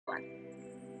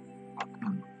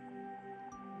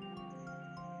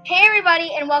Hey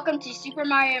everybody, and welcome to Super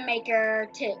Mario Maker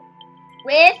 2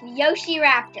 with Yoshi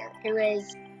Raptor, who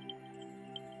is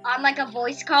on like a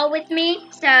voice call with me,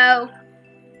 so...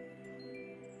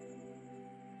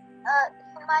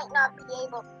 He might not be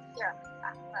able to hear me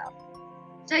that well.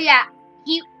 So yeah,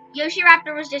 Yoshi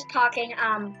Raptor was just talking,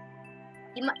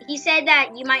 he said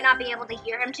that you might not be able to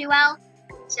hear him too well,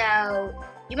 so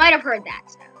you might have heard that,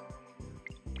 so...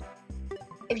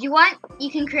 If you want,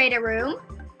 you can create a room,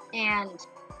 and...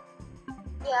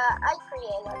 Yeah, I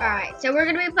created it. Alright, so we're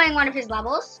going to be playing one of his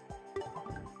levels.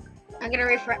 I'm going to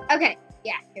refresh. Okay,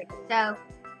 yeah, here. So,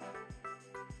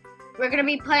 we're going to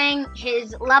be playing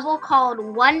his level called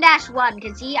 1-1,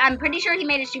 because I'm pretty sure he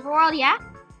made a super world, yeah?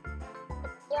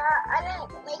 Yeah, I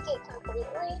didn't make it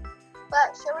completely,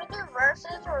 but should we do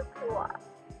versus or co-op?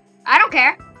 I don't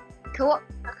care. Cool.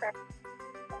 Okay.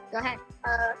 Go ahead.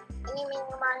 Any mini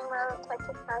mining mode, touch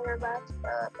a tiger bus,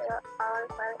 there are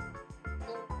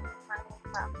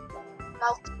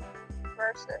multi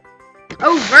versus.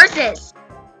 Oh, versus!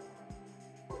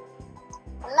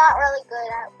 I'm not really good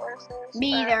at versus.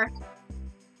 Me either.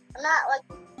 I'm not like.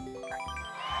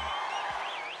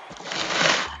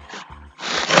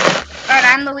 Alright,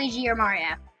 I'm Luigi or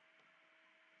Mario.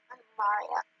 I'm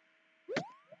Mario.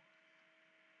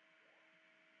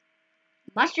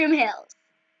 Mushroom Hills.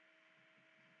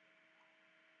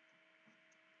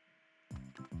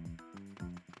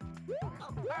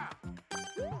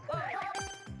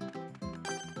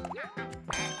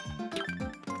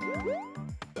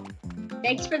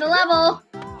 Thanks for the level.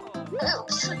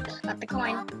 Oops. Got the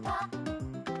coin.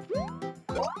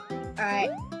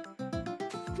 Alright.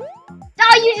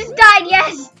 Oh, you just died,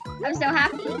 yes! I'm so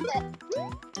happy.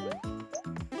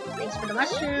 Thanks for the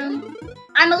mushroom.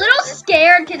 I'm a little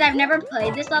scared because I've never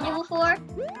played this level before.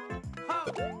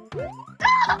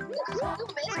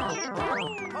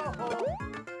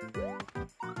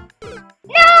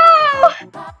 No!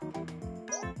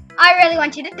 I really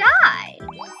want you to die.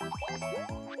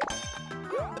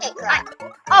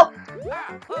 Oh!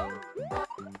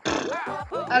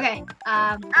 Okay,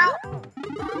 I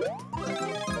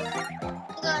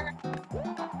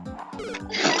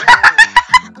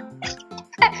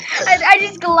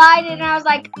just glided and I was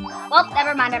like, well,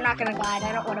 never mind, I'm not gonna glide.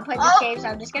 I don't want to play this game, so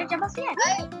I'm just gonna jump off the edge.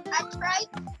 I tried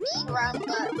speedrun,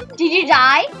 but... Did you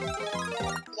die?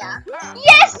 Yeah.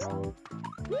 Yes!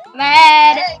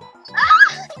 Mad!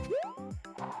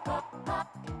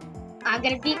 I'm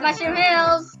gonna beat Mushroom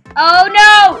Hills. Oh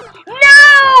no!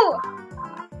 No!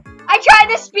 I tried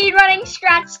the speedrunning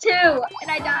scratch too,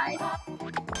 and I died.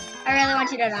 I really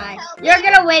want you to die. You're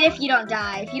gonna win if you don't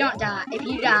die. If you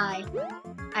die,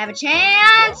 I have a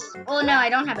chance. Oh no, I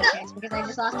don't have a chance because I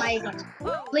just lost my icon.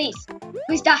 Please,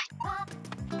 please die.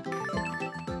 No!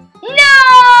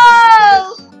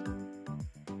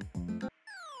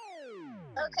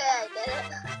 Okay, I did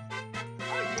it.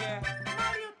 Okay,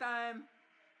 Mario time.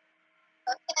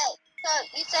 Okay, so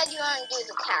you said you want to do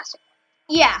the castle.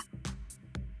 Yeah,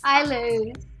 I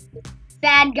lose.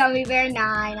 Sad Gummy Bear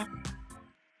 9.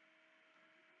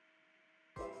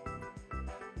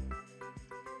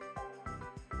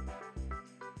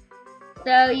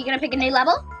 So, you gonna pick a new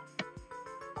level?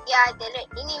 Yeah, I did it.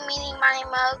 Any mini money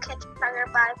mode, catch a tiger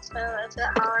by so if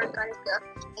it hard, gotta go.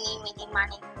 Any mini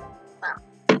money mode.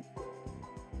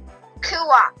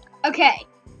 Co-op. Okay,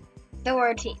 so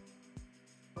we're a team.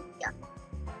 Yeah.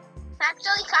 It's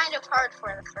actually kind of hard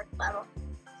for the first level.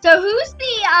 So who's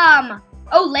the,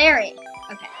 oh, Larry.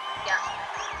 Okay. Yeah.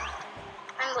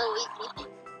 I'm Luigi.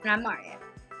 And I'm Mario.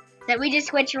 So we just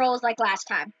switch roles like last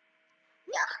time.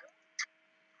 Yeah.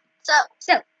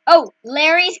 So, oh,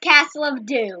 Larry's Castle of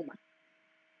Doom.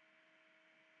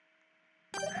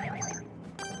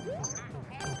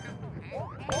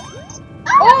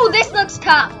 Oh, this looks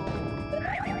tough.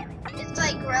 It's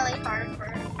like really hard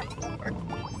for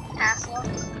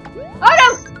castles. Oh no!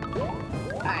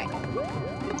 Alright.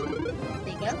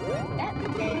 There you go. That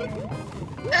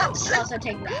there. Oops. Also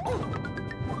take that.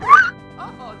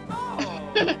 Oh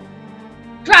no!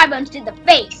 Dry bunched in the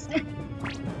face.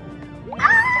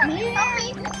 Ah,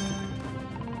 help me.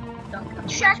 Don't come.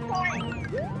 Checkpoint.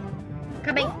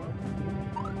 Coming.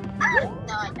 Ah,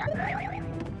 no, I died.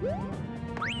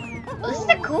 Oh, this is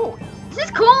cool. This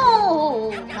is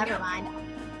cool. Never mind.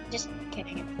 Just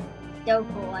kidding. It's so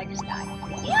cool. I just died.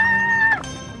 Yeah.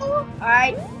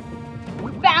 Alright.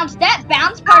 Bounce. That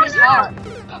bounce part is hard.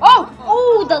 Oh!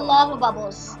 Oh, the lava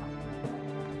bubbles.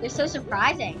 They're so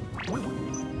surprising.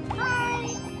 Hi.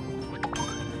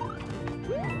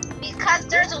 Because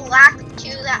there's a lack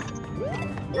too that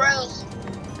grows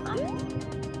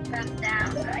them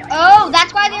down. Oh,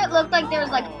 that's why it looked like there was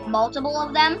like multiple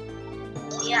of them.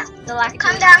 Yeah. The lack of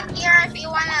Come trees. down here if you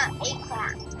want an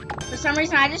acorn. For some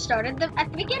reason, I just started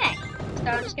at the beginning. So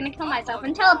I'm just gonna kill myself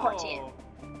and teleport to you.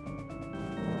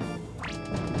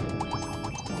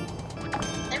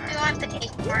 If you want the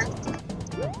acorn.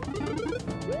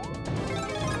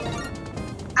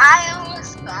 I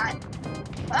almost got.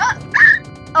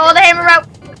 Oh, the hammer rope.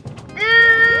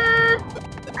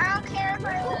 I don't care if I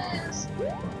lose.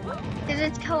 Cause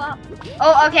it's co-op.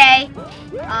 Oh, okay.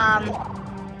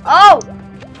 Oh.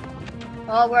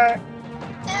 Oh, we're.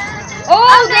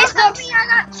 Oh, no, this help looks. me, I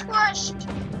got squished.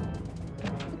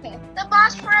 Okay. The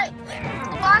boss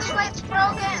fight's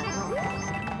broken.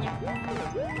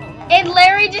 And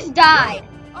Larry just died.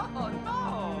 Oh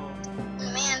no!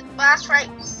 Man, the boss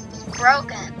fight's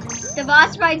broken. The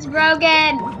boss fight's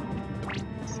broken.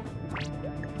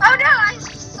 Oh no, I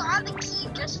saw the key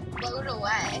just float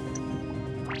away.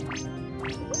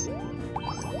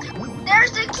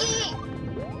 There's the key.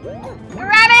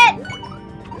 Grab it.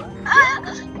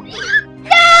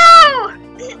 No!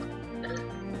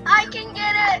 I can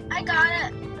get it. I got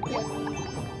it.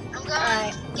 I'm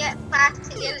going to get back to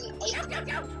getting 8.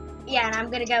 Yeah, and I'm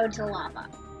gonna go into lava.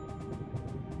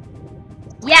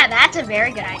 Yeah, that's a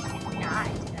very good idea.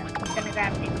 Nice. I'm gonna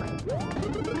grab an acorn.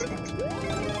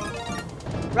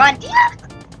 Run!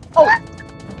 Oh!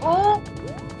 Oh!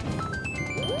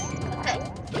 Okay.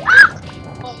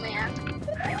 Oh man.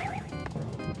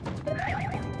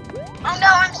 Oh no,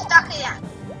 I'm stuck again.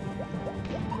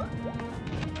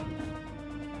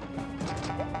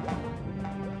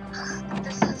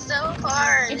 This is so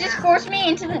hard. It just forced me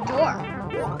into the door.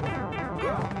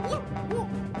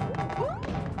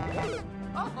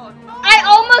 Oh no! I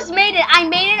almost made it. I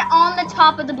made it on the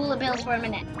top of the bullet bills for a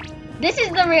minute. This is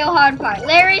the real hard part.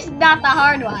 Larry's not the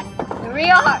hard one. The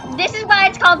real hard. This is why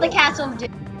it's called the Castle of Doom.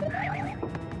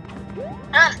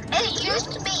 It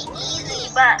used to be easy,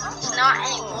 but it's not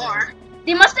anymore.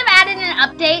 They must have added an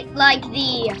update like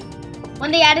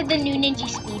when they added the new Ninja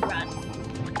speedrun.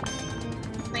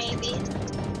 Maybe.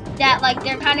 That like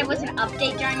there kind of was an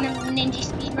update during the Ninja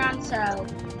speedrun, so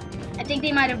I think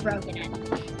they might have broken it.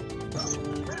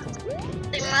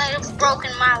 They might have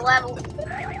broken my level.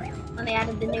 When they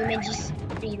added the new Ninja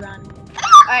speedrun.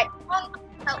 Alright.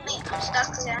 Help me, I'm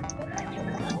stuck again.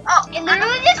 Oh, It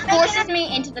literally just forces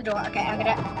me into the door. Okay, I'm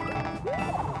gonna.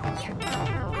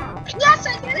 Yes,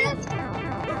 I did it!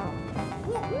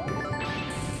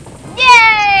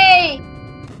 Yay!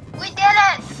 We did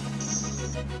it!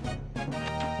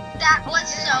 That was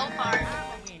so hard.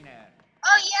 Winner.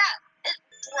 Oh yeah, it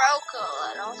broke a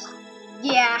little.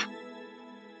 Yeah.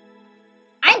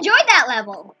 I enjoyed that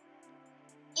level.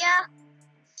 Yeah,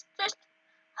 it's just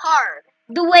hard.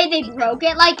 The way they broke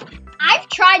it. Like, I've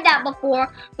tried that before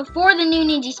the new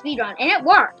Ninja speedrun, and it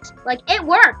worked. Like, it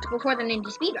worked before the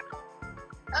Ninja speedrun.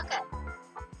 Okay.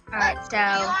 Alright, You so.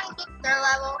 want to keep their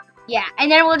level? Yeah,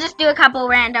 and then we'll just do a couple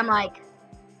random, like,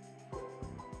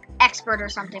 expert or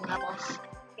something levels.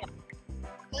 I'm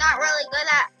not really good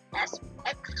at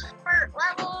expert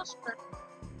levels, but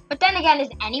But then again, is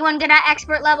anyone good at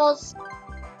expert levels?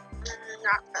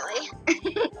 not really.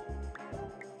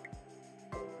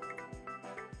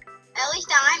 At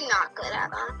least I'm not good at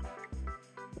them.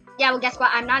 Yeah, well, guess what?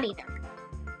 I'm not either.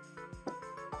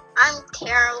 I'm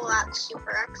terrible at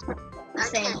super expert. I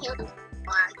Same. can't even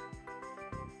one.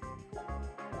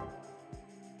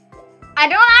 I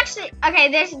don't actually. Okay,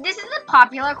 this is a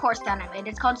popular course that I made.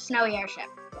 It's called Snowy Airship.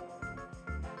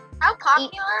 How popular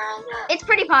is it? It's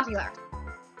pretty popular.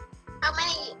 How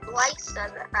many likes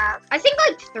does it have? I think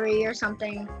like 3 or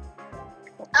something.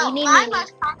 Oh, Eeny, my meeny.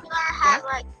 most popular has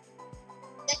like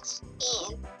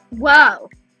 16. Whoa.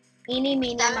 Eeny,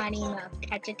 meeny, Seven. miny, mo.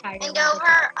 Catch a tiger. And by the over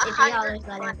tail. If he 100 hollers,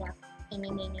 let him go.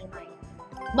 Eeny, meeny, miny.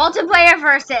 Multiplayer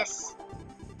versus.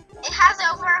 It has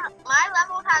my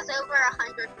level has over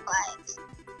 100 plays.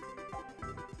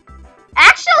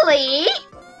 Actually,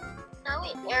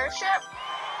 Snowy airship?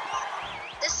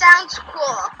 This sounds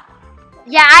cool.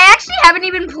 yeah, I actually haven't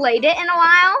even played it in a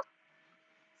while.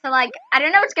 So, like, I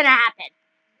don't know what's gonna happen.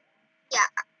 Yeah,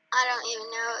 I don't even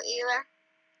know either.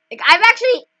 Like, I've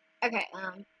actually, okay,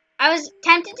 I was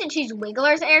tempted to choose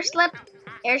Wiggler's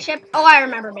airship. Oh, I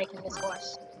remember making this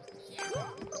course.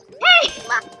 Hey!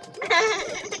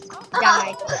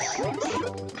 Die.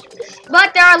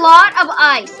 But there are a lot of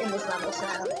ice in this level, so.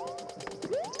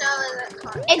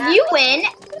 If you win,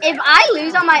 if I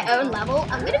lose on my own level,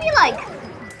 I'm gonna be like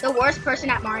the worst person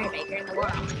at Mario Maker in the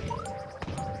world.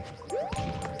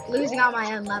 Losing on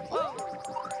my own level.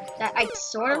 That I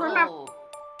sort of remember.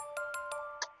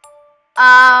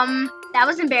 That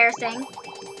was embarrassing.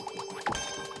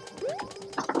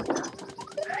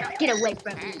 Get away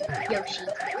from me, Yoshi.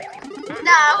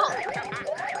 No!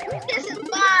 This is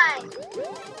mine!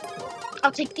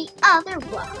 I'll take the other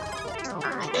one.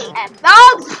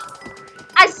 Oh!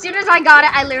 As soon as I got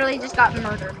it, I literally just got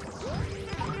murdered.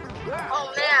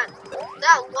 Oh man,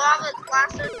 that lava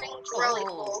blaster thing's really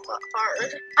cool, but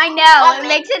hard. I know, Oh, it man.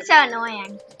 makes it so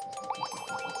annoying.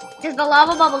 Because the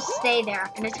lava bubbles stay there,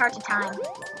 and it's hard to time.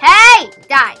 Hey!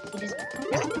 Die! You just...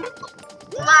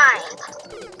 Mine.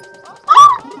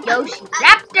 Oh! Yoshi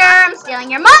Raptor, I'm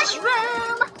stealing your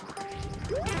mushroom!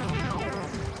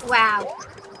 Wow.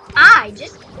 I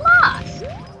just lost.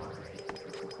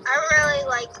 I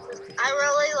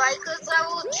really like this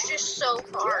level. It's just so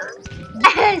hard.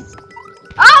 Yes!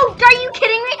 Oh, are you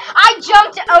kidding me? I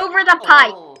jumped over the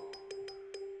pipe. Oh.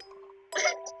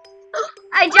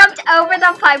 I jumped over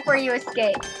the pipe where you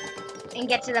escape and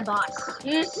get to the boss.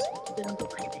 You stupid.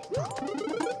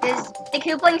 The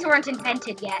Kooplings weren't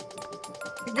invented yet.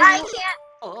 I can't.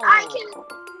 Oh. I can.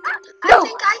 I No.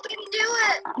 think I can do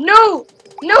it. No!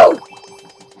 No!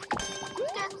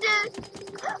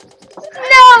 This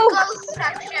No! ghost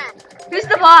section. Who's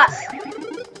the boss?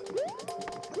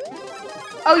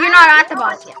 Oh, you're not at the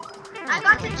boss yet. I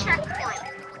got the checkpoint.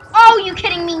 Oh, you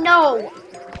kidding me? No!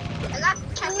 I got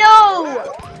the checkpoint. No!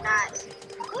 Nice.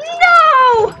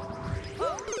 No!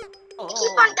 I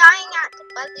keep on dying at the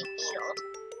fuzzy beetle.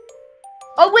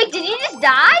 Oh wait, did you just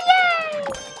die? Yay!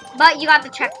 But you got the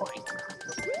checkpoint.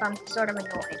 So I'm sort of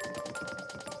annoyed.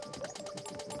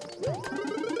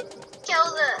 Kill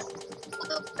the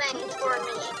blue thing for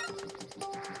me.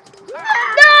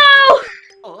 No!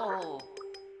 Oh.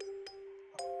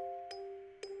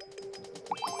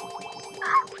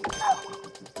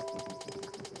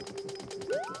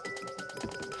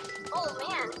 Oh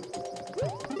man.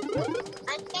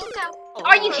 I think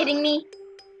Are you kidding me?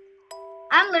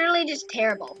 I'm literally just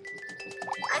terrible.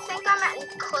 I think I'm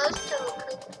at close to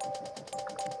the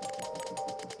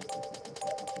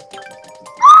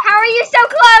How are you so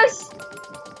close?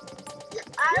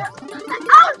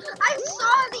 I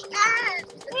saw the end!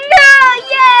 No!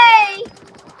 Yay!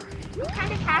 You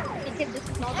kind of have to because this is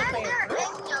And multiplayer. there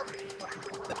is no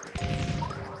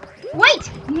Wait!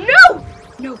 No!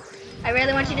 No. I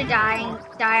really want you to die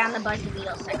on the Buzzy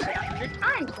Beetle section 100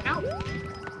 times. No.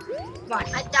 Come on.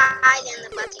 I died in the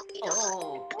Buzzy Beetle.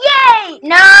 Oh. Yay!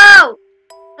 No!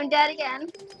 I'm dead again.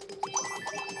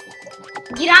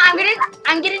 You know,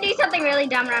 I'm gonna do something really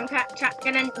dumb, and I'm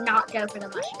gonna not go for the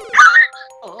mushroom.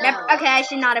 Oh. Yep, okay, I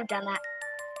should not have done that.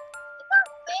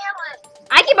 Failing.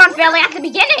 I keep on failing at the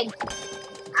beginning.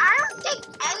 I don't think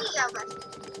any of us.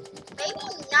 Maybe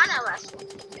none of us.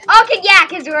 Okay, yeah,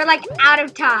 because we're like out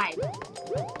of time.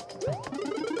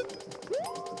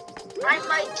 I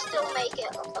might still make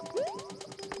it.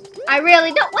 I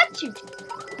really don't want you to.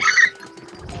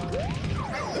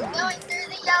 I'm going through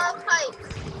the yellow pipe.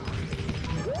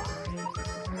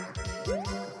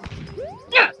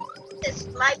 Yeah. This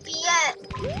might be it.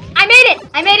 I made it!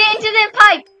 I made it into the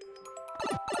pipe!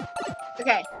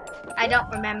 Okay, I don't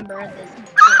remember this bit.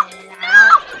 No!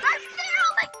 I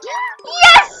failed again!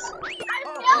 Yes! I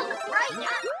failed right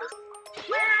at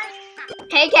where I...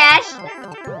 Hey, Cash.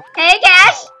 Hey,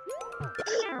 Cash.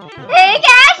 Hey,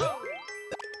 Cash.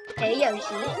 Hey,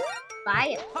 Yoshi.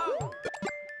 Bye.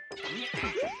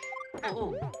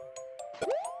 Oh.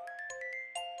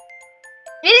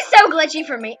 It is so glitchy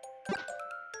for me.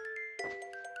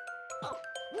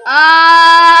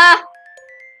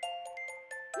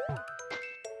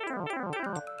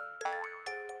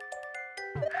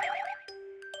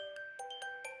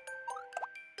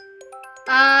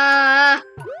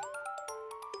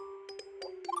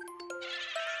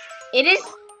 It is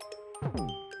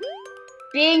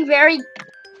being very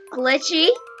glitchy.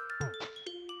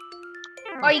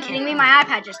 Oh, are you kidding me? My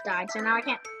iPad just died, so now I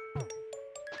can't.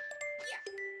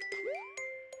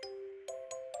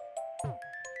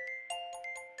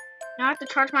 Now I have to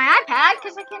charge my iPad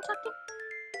because I can't talk to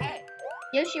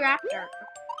Yoshi Raptor.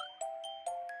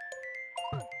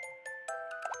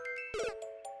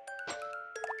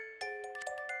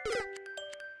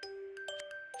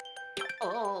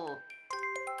 Oh.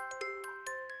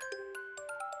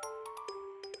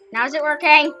 Now is it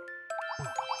working?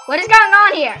 What is going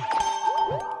on here?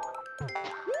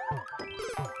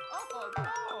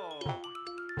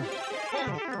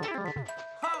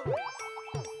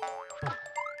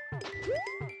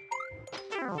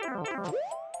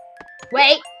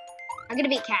 Wait, I'm gonna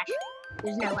beat Cash.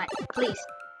 There's no way. Please,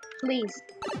 please.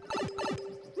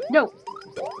 No.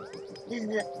 This is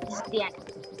the end.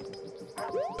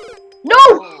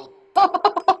 No!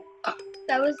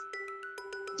 That was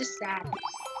just sad.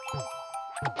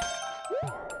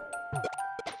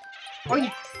 Are you?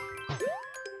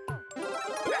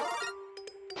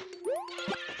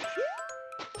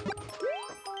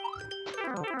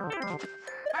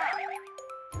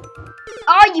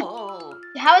 Oh, you. Oh.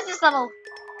 How is this level?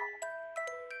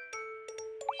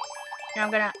 Now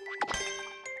I'm gonna.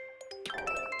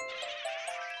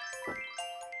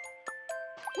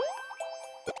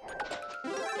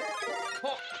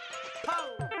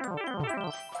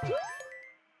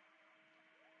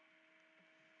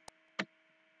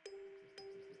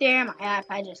 Damn, my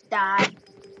iPad just died.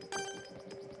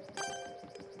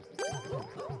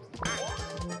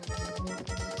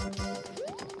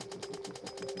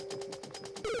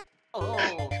 Oh.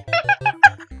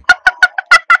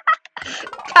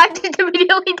 God just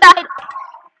immediately died.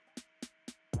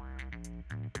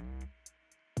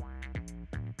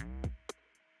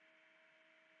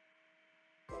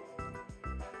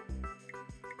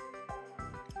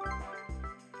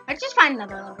 Let's just find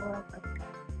another level real quick.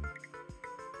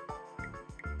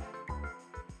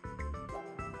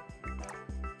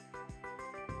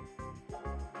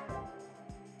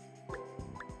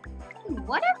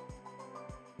 What if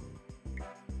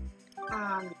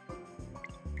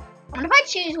what if I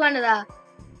choose one of the?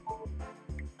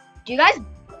 Do you guys?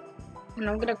 And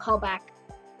I'm gonna call back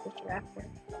this Raptor.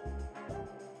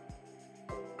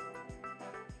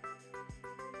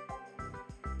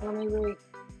 Let me read.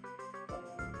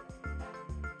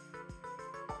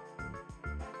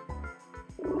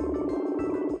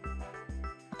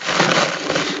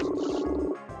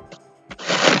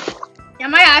 Yeah,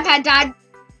 my iPad died.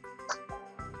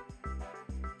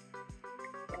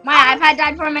 My iPad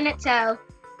died for a minute, so.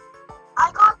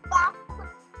 I got back and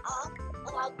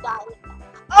I died.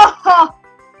 Oh!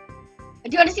 Do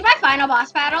you want to see my final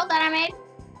boss battle that I made?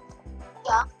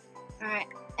 Yeah. Alright.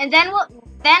 And then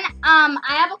I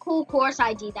have a cool course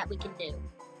ID that we can do.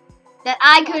 That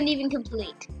I couldn't even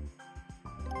complete.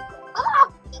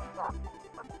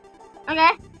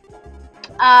 Okay.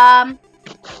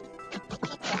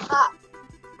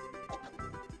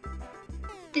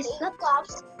 This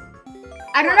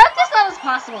I don't know if this level's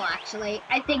possible actually.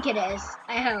 I think it is.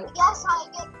 I hope. Yes, I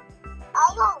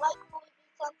don't like Luigi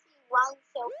since he runs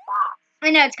so fast.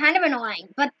 I know, it's kind of annoying.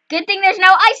 But good thing there's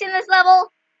no ice in this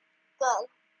level. Good.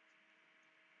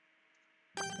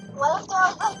 What if there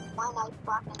was like one ice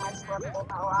block and I slipped in the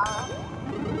lava?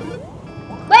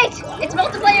 Wait! It's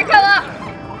multiplayer co-op!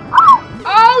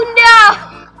 Oh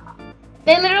no!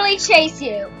 They literally chase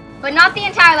you. But not the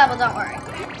entire level, don't worry.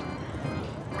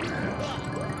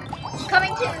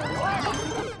 Coming to.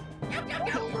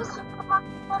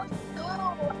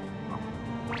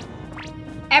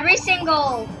 Every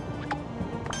single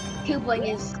Koopling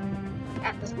is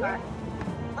at this part.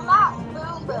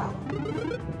 Boom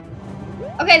Boom.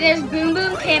 Okay, there's Boom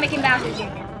Boom, Kamek, and Bowser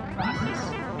Jr.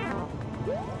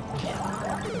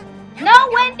 No,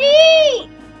 Wendy!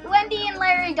 Wendy and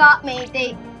Larry got me.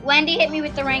 Wendy hit me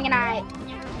with the ring and I.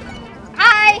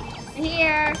 Hi! I'm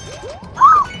here.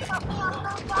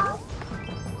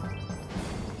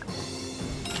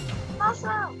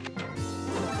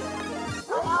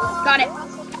 Got it.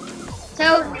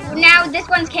 So now this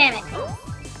one's Kamek.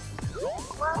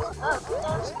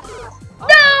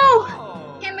 No!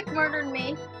 Kamek murdered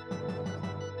me.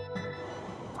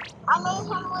 I made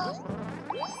him lose.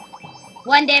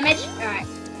 1 damage. Alright.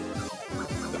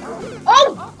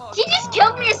 Oh! He just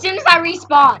killed me as soon as I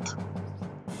respawned.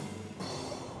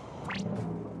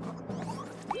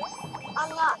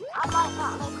 I might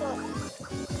not make it.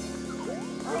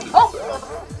 Oh!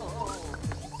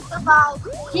 Goodbye.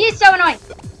 He is so annoying.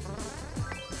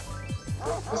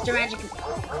 Mr. Magic.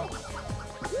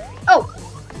 Oh!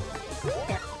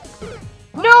 Yeah.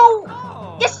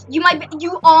 No! Yes!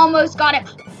 You almost got it.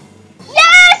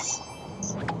 Yes!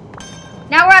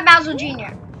 Now we're at Bowser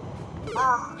Jr.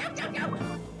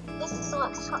 This is so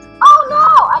exciting. Oh no!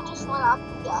 I just went off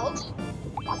the edge.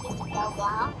 I just fell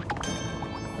down.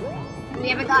 We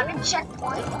haven't gotten a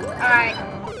checkpoint. Alright.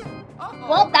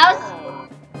 Well, that was...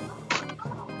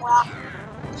 Wow.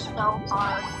 So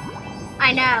hard.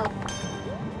 I know.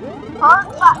 Hard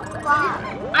but fun.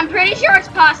 I'm pretty sure it's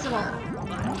possible.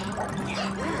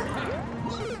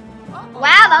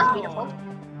 Wow, that was beautiful.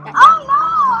 Oh no!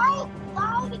 I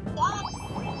died again.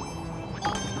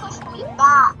 They pushed me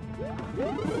back.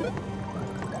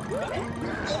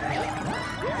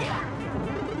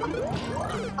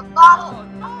 I got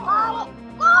it.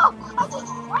 No! I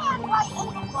just ran right in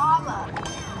the lava.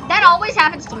 That always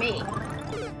happens to me.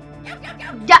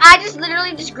 I just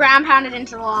literally just ground pounded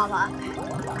into the lava.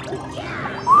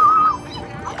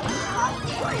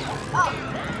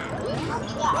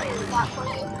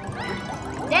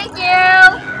 Thank you.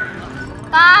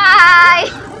 Bye.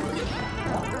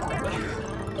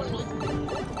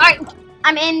 Alright,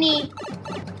 I'm in the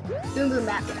Boom Boom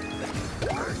map.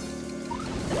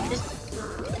 Just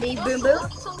leave Boom Boom.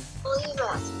 leave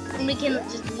it. And we can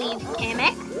just leave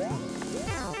Kamek.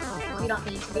 We don't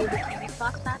need to do the Kamek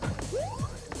box back.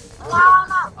 No,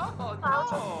 no.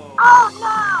 Oh,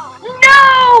 no.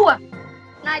 No!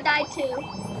 And I died too.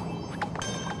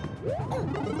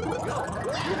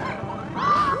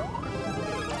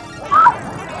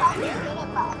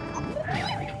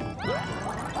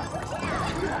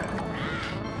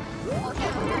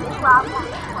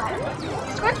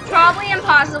 This one's probably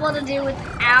impossible to do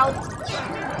without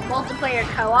multiplayer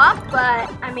co-op, but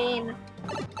I mean,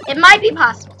 it might be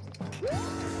possible. Wait,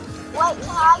 can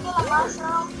I get a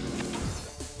mushroom?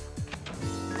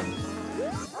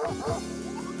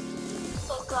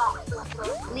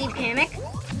 Leave Kamek.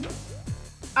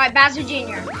 Alright, Bowser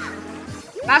Jr.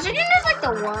 Bowser Jr. is like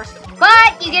the worst.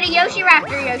 But you get a Yoshi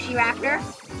Raptor, Yoshi Raptor.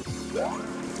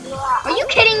 Yeah. Are you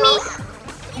kidding me?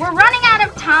 We're running out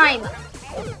of time.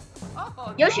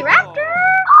 Yoshi Raptor!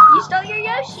 You stole your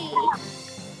Yoshi.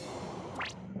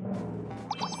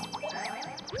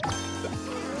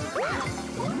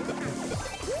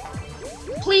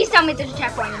 Please tell me there's a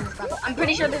checkpoint in this level. I'm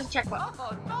pretty sure there's a checkpoint.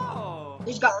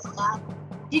 There's go.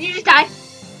 Did you just die?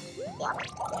 Yeah.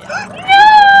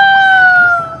 No!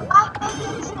 My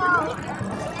biggest snow.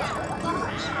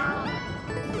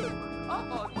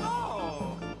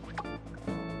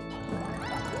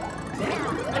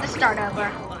 I'm gonna start over.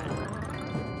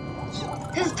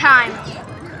 This is time.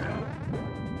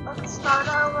 Let's start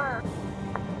over.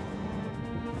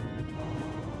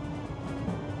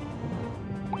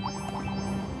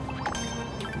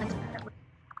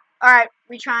 Alright,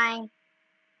 retrying.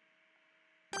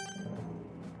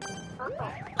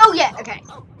 Okay. Oh yeah, okay.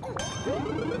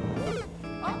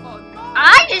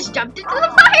 I just jumped into the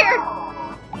fire!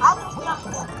 I just jumped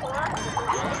into it.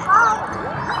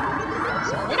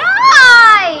 So did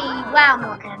I! Wow,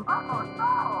 Morgan.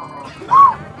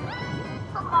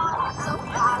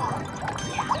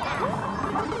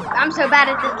 I'm so bad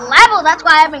at this level, that's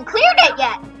why I haven't cleared it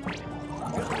yet.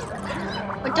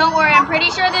 But don't worry, I'm pretty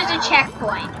sure there's a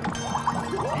checkpoint.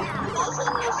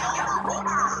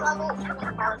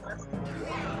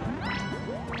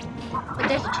 But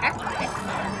there's a checkpoint.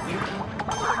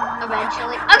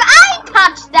 Eventually. Okay, I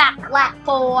touched that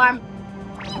platform!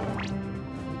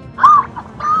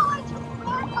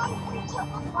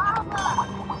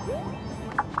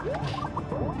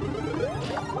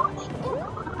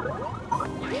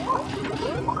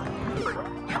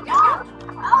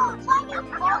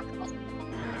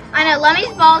 I know,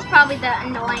 Lummy's ball is probably the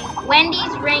annoying.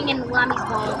 Wendy's ring and Lummy's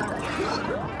ball are the worst.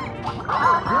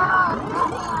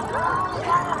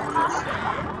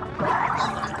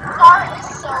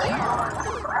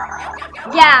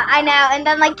 Yeah, I know. And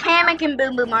then like Kamek and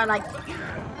Boom Boom are like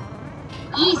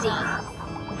easy.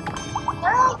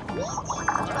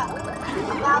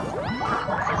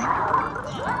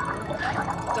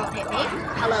 Don't hit me.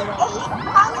 Hello, Wendy.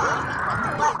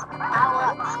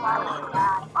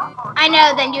 I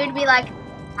know, then you would be like,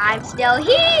 I'm still here.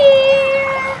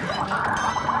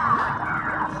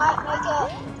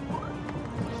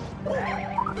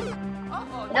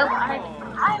 Nope.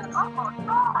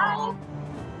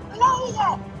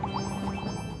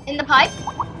 In the pipe?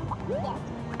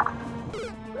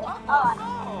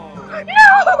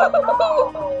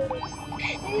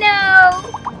 No! No!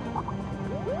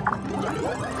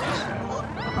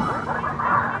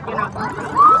 You're not welcome.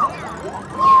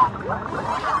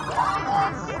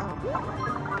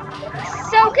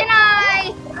 So can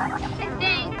I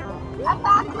think. I'm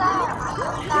back there.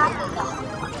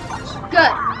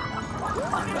 Good.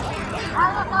 I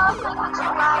don't know if I can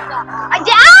survive that. I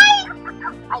died!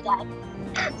 I died.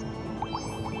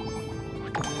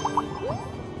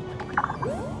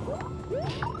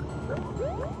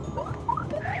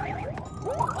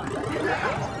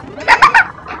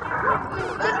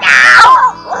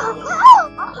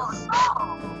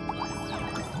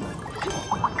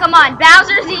 Come on,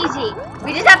 Bowser's easy.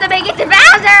 We just have to make it to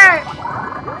Bowser!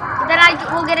 So then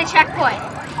we'll get a checkpoint.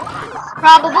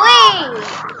 Probably!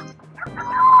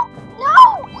 No!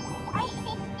 I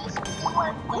hit this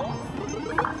door thing.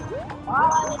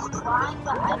 While I was trying,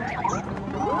 but I touched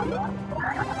the wall.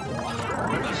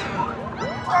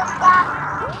 Just that.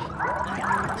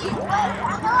 Wait,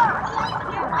 I know.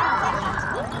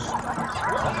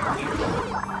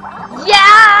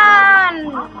 Yeah!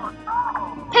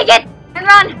 Take it and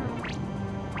run!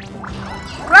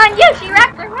 Run, Yoshi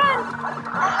Raptor, run!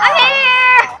 I'm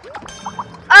here!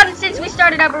 And since we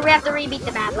started over, we have to re-beat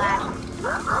the bad lad.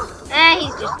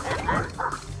 He's just bad lad.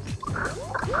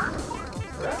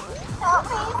 Help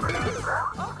me.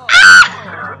 Ah!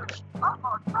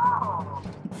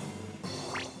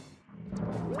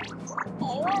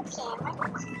 Hey, let's see.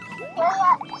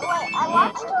 Wait,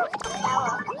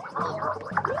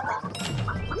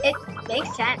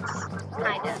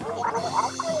 Kind of.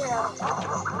 Yeah,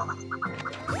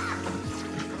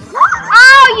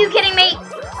 Oh, you kidding me?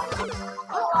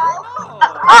 Oh!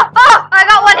 I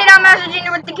got one hit on Master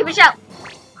Jr. with the Cupid shell.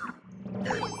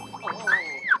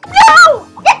 No!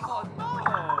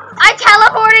 I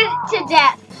teleported to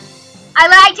death.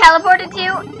 I teleported to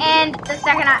you, and the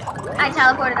second I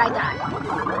teleported, I died.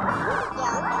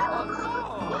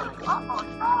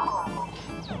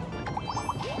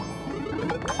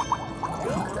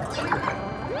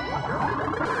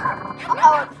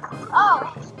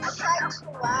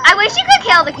 I wish you could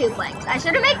kill the Kooplings. I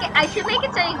should make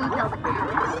it so you can kill the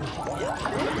Kooplings.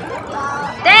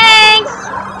 Thanks!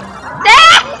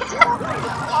 Thanks!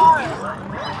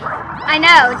 I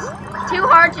know, it's too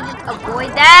hard to just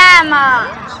avoid them.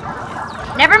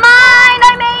 Never mind,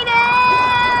 I made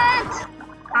it!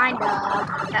 Kind of.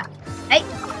 Hey.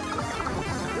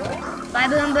 Bye,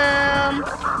 Boom Boom.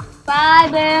 Bye,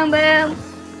 Boom Boom.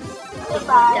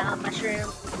 Bye.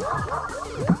 Mushroom.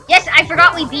 Yes, I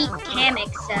forgot we beat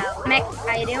Kamek, so Kamek,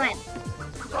 how you doing?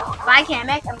 Bye,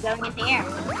 Kamek. I'm going in here.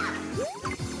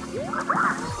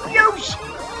 Yoshi!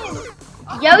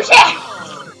 Yoshi!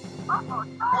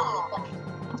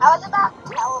 I was about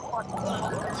to teleport.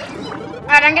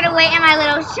 Alright, I'm gonna wait in my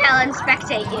little shell and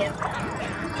spectate you.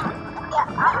 Yeah,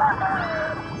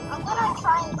 I'm gonna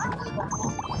try and speed up.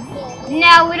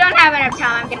 No, we don't have enough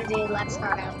time. I'm gonna do Let's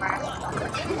Start Over.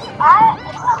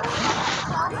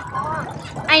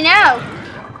 I know.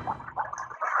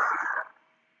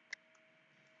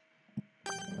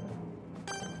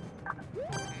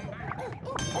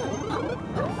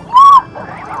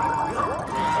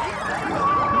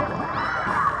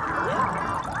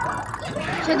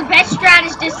 So the best strat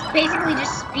is just basically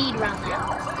just speed run them.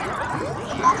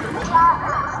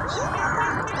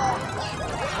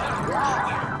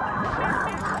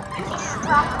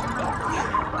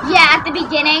 Yeah, at the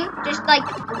beginning, just like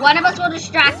one of us will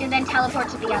distract and then teleport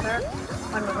to the other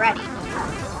when we're ready.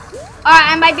 Alright,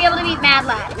 I might be able to beat Mad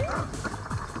Lad.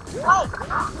 Wait,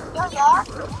 you're there?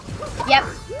 Yep,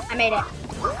 I made it.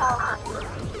 Oh.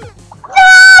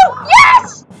 No!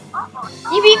 Yes!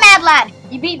 You beat Mad Lad.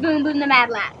 You beat Boom Boom the Mad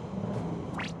Lad.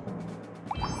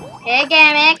 Hey,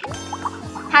 Gamic.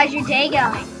 How's your day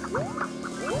going?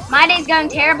 My day's going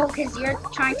terrible because you're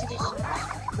trying to just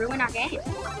ruin our game.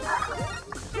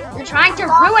 You're trying to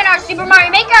ruin our Super Mario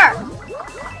Maker!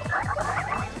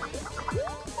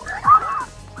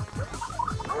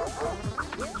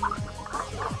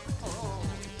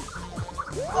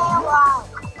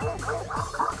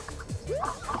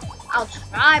 I'll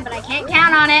try, but I can't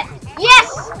count on it.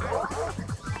 Yes!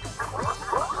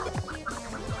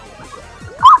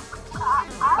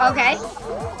 Okay.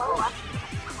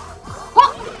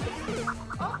 Oh!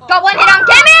 Got one hit on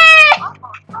Kimmy!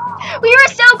 We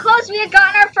were so close, we had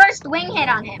gotten our first wing hit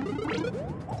on him.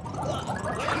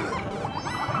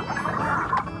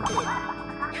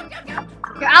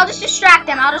 Here, I'll just distract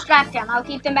them, I'll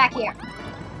keep them back here.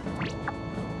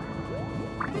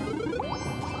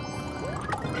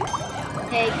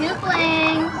 Hey,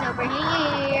 Kooplings, over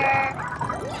here.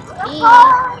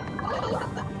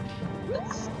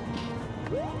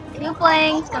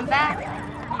 Kooplings, come back.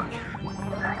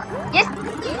 Yes,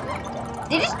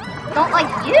 they just don't like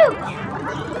you.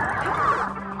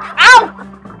 Ow!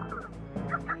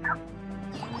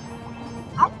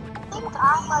 I think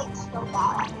I'm like so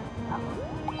bad.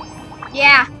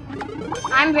 Yeah,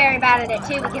 I'm very bad at it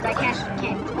too because I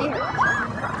can't clear.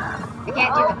 I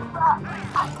can't do it.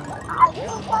 I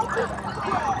think I can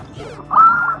do it.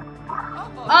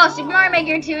 Oh, Super Mario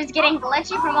Maker 2 is getting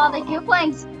glitchy from all the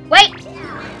Kooplings. Wait!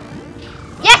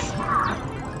 Yes!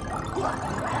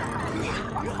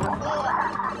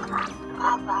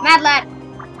 Mad Lad.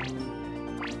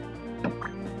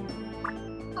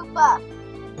 Koopa.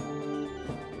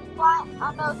 Why?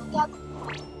 Oh no, you got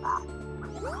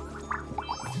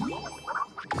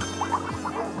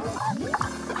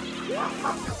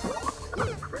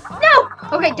No!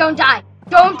 Okay, don't die.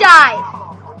 Don't die!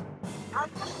 I'm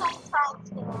just trying to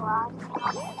stay alive.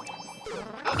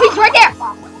 He's right there!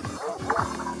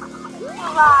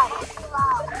 Alive.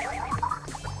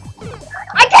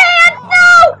 I can't! No!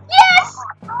 Yes!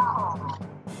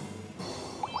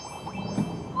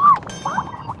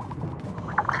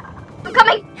 I'm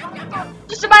coming!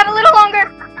 Just survive a little longer!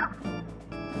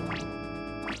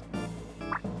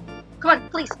 Come on,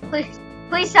 please, please.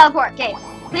 Please teleport, game.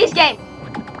 Please, game.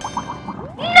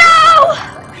 No!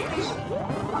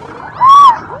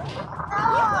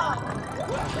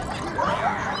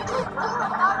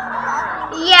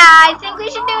 Yeah, I think we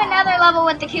should do another level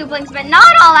with the Kooplings, but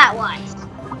not all at once.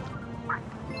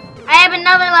 I have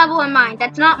another level in mind.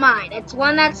 That's not mine. It's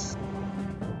one that's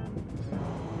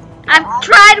I've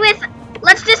tried with,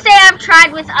 let's just say I've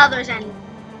tried with others and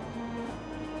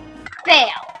failed.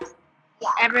 Yeah.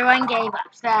 Everyone gave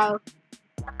up, so.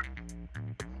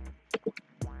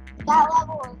 That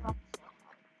level was like,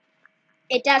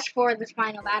 It does for this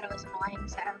final battle is annoying,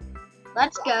 so.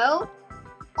 Let's go.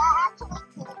 that actually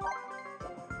did it.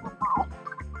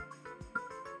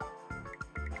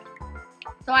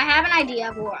 So I have an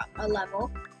idea for a level.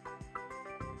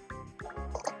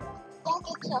 I think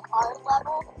it's a hard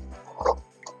level.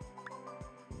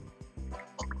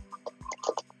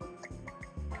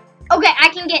 Okay, I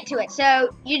can get to it. So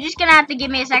you're just gonna have to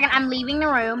give me a second. I'm leaving the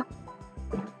room.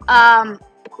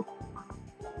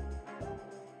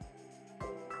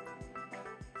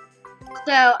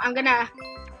 So I'm gonna.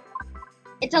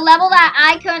 It's a level that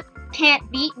I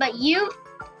can't beat, but you've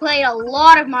played a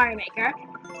lot of Mario Maker,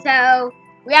 so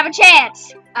we have a chance.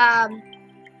 So, are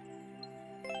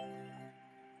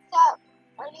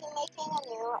you making a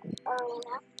new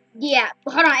arena? Yeah,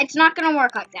 hold on. It's not gonna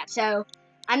work like that. So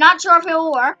I'm not sure if it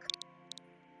will work.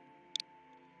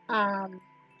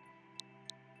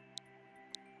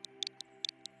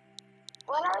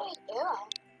 What are you doing?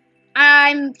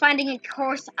 I'm finding a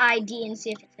course ID and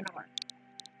see if it's gonna work.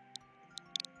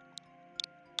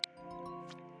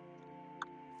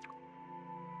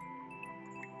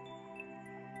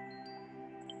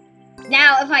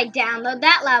 Now, if I download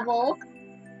that level,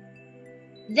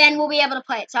 then we'll be able to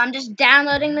play it. So I'm just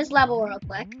downloading this level real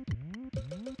quick.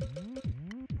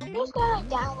 I'm just gonna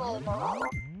download the level.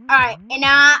 Alright, and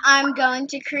now I'm going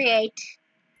to create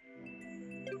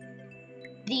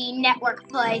the network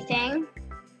play thing.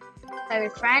 Play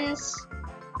with friends,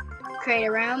 create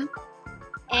a room,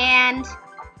 and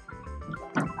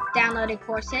downloaded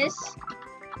courses.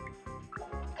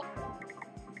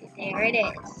 There it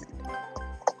is.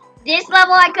 This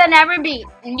level I could never beat.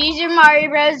 And these are Mario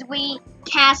Bros. Wii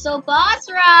Castle Boss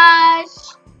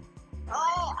Rush. I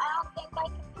don't think I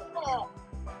can do it.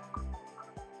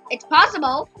 It's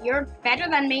possible. You're better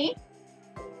than me.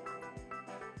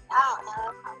 I don't know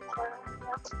if I'm better than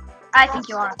you. I think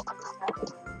you are.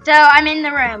 So I'm in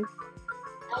the room.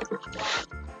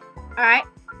 Alright.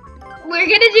 We're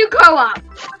gonna do co-op.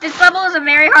 This level is a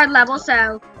very hard level,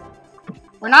 so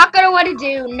we're not gonna want to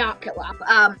do not co-op.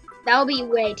 That will be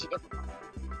way too difficult.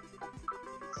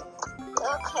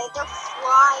 Okay, they're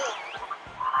flying.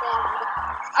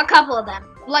 A couple of them.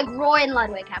 Like Roy and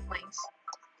Ludwig have wings.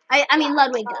 I mean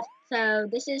Ludwig does. So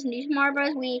this is New Mario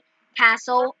Bros. Wii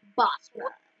Castle Boss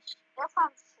Rush. They're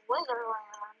from Switzerland.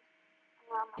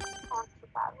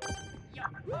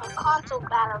 Console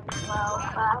battle as well,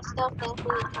 but I still think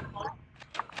we can make.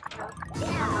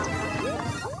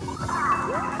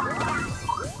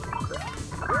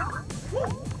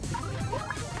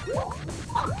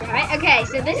 Alright, okay,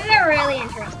 so this is a really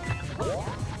interesting.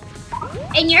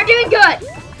 And you're doing good!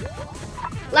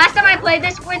 Last time I played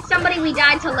this with somebody, we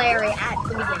died to Larry at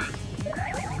the beginning.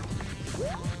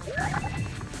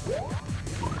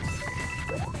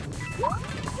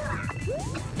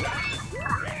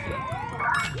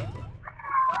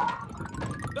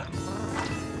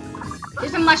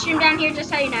 There's a mushroom down here, just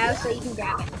so you know, so you can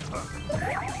grab it.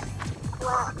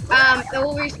 It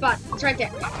will respawn. It's right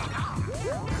there.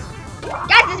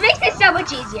 Guys, this makes this so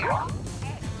much easier.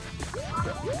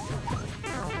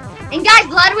 And guys,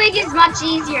 Ludwig is much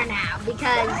easier now,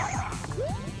 because...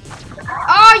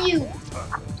 Oh, you...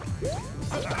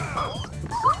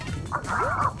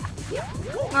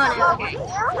 Oh, no, okay.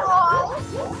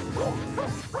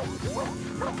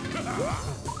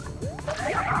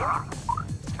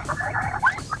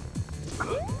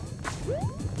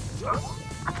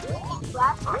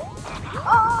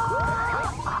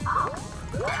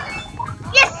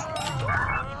 Yes!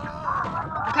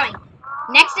 I'm coming.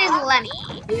 Next is Lemmy,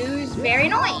 who's very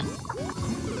annoying.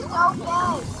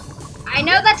 I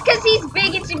know that's because he's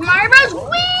big in Super Mario Bros.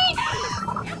 Wii!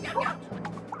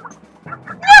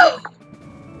 No!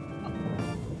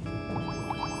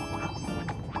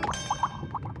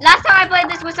 Last time I played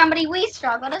this with somebody, we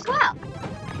struggled as well.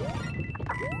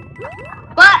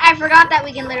 But I forgot that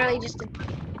we can literally just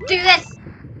do this.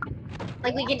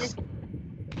 Like we can just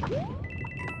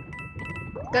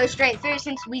go straight through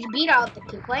since we beat all of the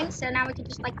Koopalings, so now we can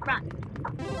just like run.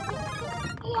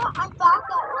 Yeah, I'm back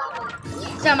at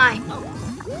running. So am I.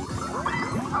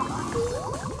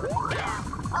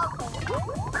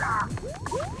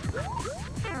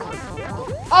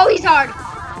 Oh, he's hard.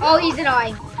 Oh, he's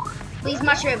annoying. Please,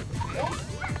 mushroom.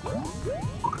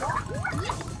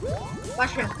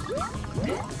 Mushroom.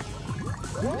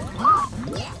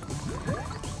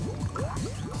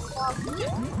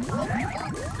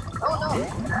 Oh no.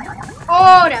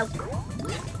 Oh no.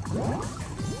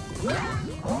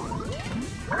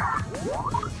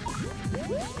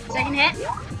 second hit.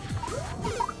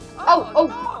 Oh, oh.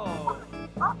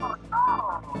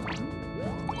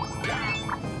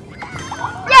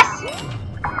 Yes!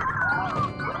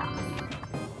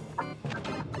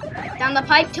 Down the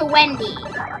pipe to Wendy.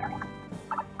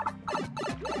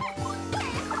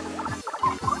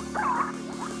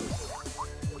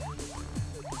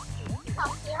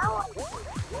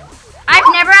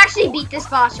 I've never actually beat this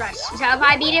boss rush, so if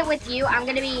I beat it with you, I'm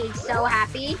gonna be so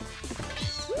happy.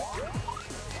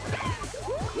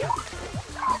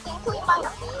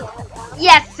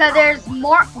 Yes, so there's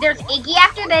more. There's Iggy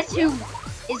after this, who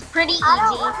is pretty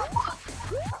easy.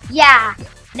 Yeah,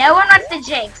 no one wants to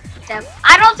jinx, so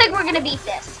I don't think we're gonna beat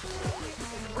this.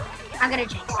 I'm gonna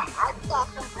jinx it.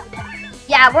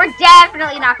 Yeah, we're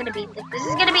definitely not gonna beat this. This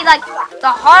is gonna be like the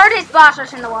hardest boss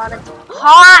rush in the world. It's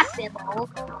possible.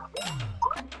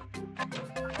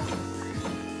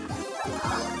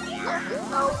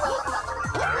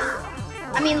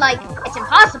 I mean, like, it's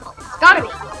impossible. It's gotta be.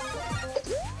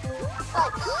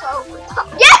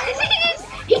 Yes, it is!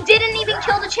 He didn't even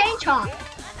kill the chain chomp.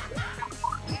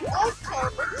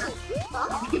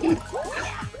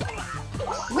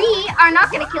 We are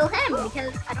not gonna kill him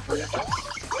because I don't want to kill him.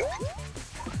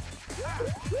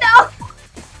 No!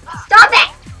 Stop it!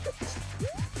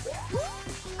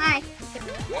 Hi.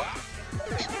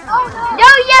 Oh, No,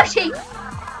 Yoshi!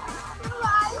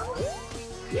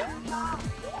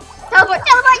 Teleport,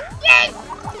 teleport! Yay!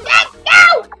 Yay! Go!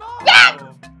 Yay!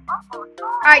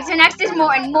 Alright, so next is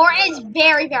More, and More is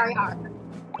very, very hard.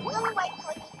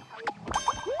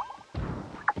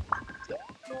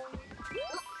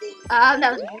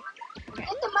 That was weird.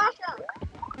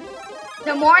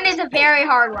 So Morton is a very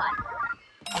hard one.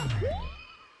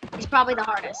 It's probably the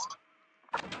hardest.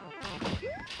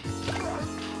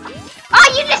 Oh,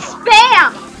 you just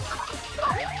spam!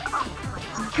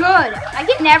 It's good. I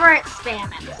can never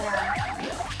spam him. So.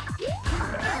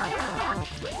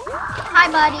 Hi,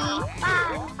 buddy.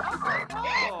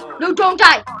 Bye. No, don't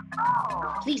die.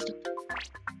 Please don't.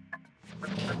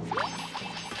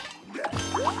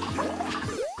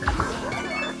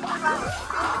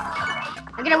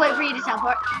 I'm gonna wait for you to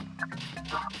teleport.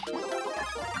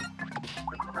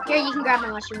 Here, you can grab my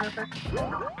mushroom real quick.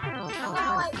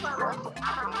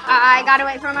 I gotta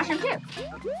wait for a mushroom too.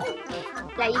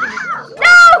 Yeah, you can just...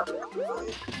 No!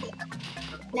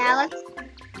 Now let's...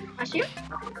 Mushroom?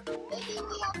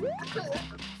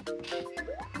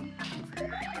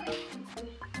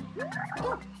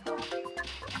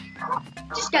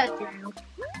 Just go through.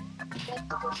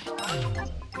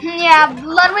 Yeah,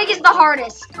 Ludwig is the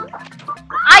hardest.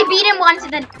 I beat him once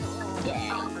and then...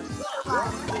 Yay.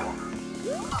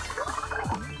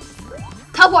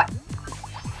 Teleport!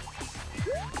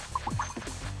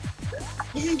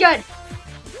 This is good.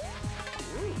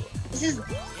 This is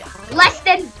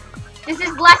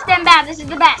less than bad. This is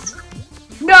the best.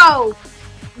 No!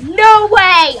 No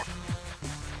way!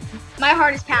 My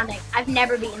heart is pounding. I've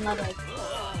never beaten Ludwig.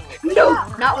 No!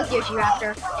 Not with Yoshi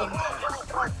Raptor.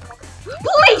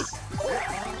 Please!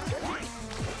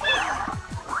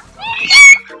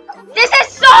 This is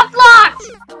soft locked!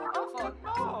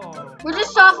 We're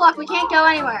just soft locked. We can't go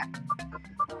anywhere.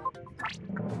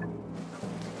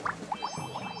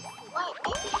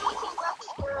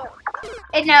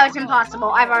 No, it's impossible.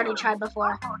 I've already tried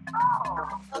before.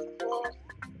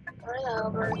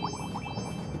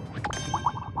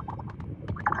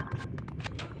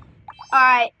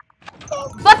 Alright.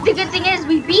 But the good thing is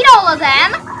we beat all of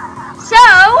them. So,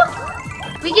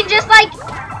 we can just like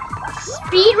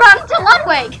speed run to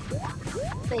Ludwig.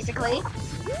 Basically.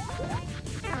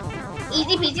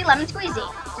 Easy peasy lemon squeezy.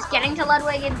 Just getting to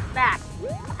Ludwig and back.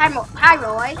 Hi,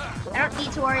 Roy. I don't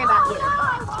need to worry about you.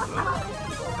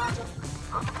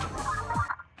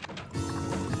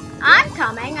 I'm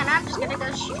coming, and I'm just gonna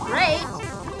go straight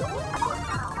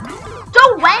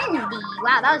to Wendy.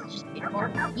 Wow, that was just beautiful.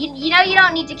 You know you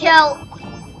don't need to kill.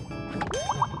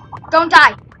 Don't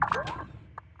die.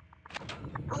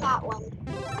 That one.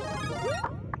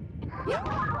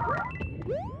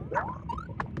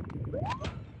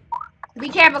 Be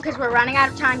careful, because we're running out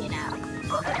of time, you know.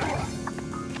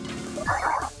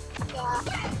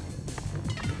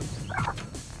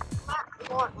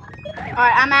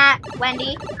 Alright, I'm at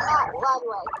Wendy.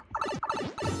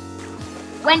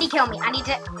 Wendy, kill me. I need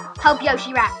to help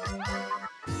Yoshi Rat.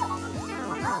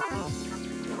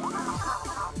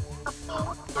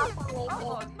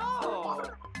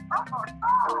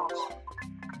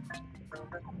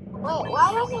 Wait,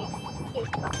 why doesn't he...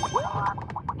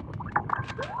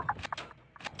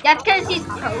 That's because he's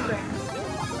programmed.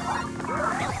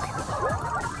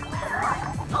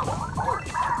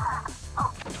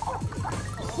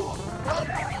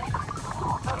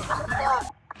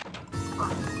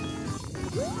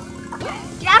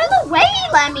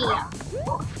 me.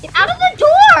 Get out of the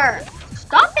door!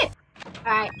 Stop it!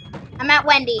 Alright, I'm at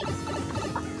Wendy.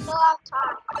 Still have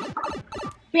time.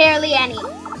 Barely any.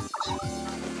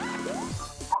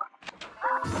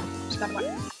 Just gotta run.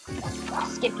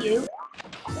 Skip you.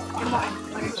 And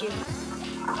one or two.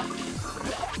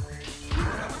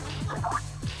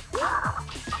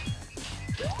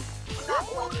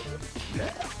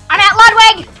 I'm at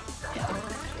Ludwig!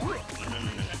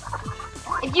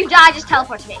 If you die, just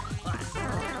teleport to me.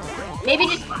 Maybe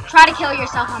just try to kill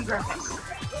yourself on purpose.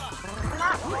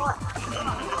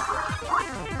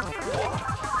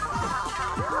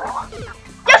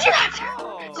 Yoshi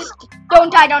Raptor! Just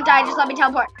don't die, just let me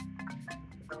teleport.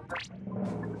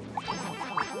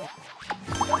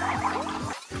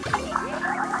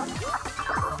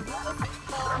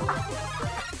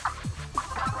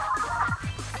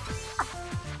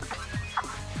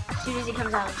 As soon as he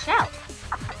comes out of the shell.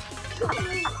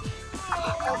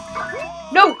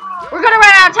 No! We're gonna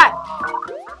run out of time!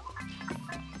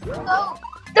 Go.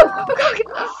 No!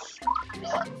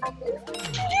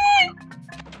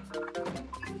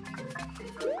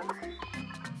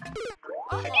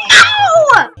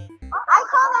 Ow! I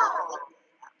call that.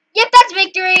 Yep, that's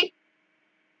victory.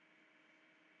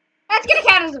 That's gonna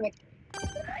count as a victory.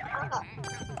 Okay.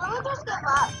 Let me just give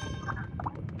up.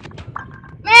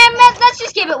 Man, let's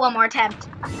just give it one more attempt.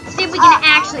 See if we can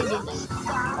actually do this.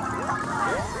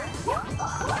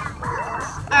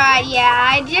 Alright, yeah,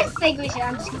 I just think we should.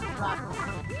 I'm just gonna give up.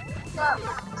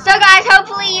 So guys,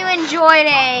 hopefully you enjoyed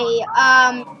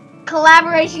a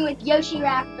collaboration with Yoshi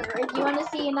Raptor. If you want to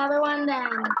see another one, then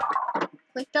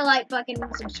click the like button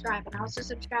and subscribe. And also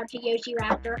subscribe to Yoshi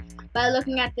Raptor by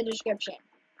looking at the description.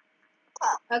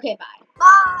 Okay, bye.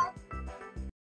 Bye.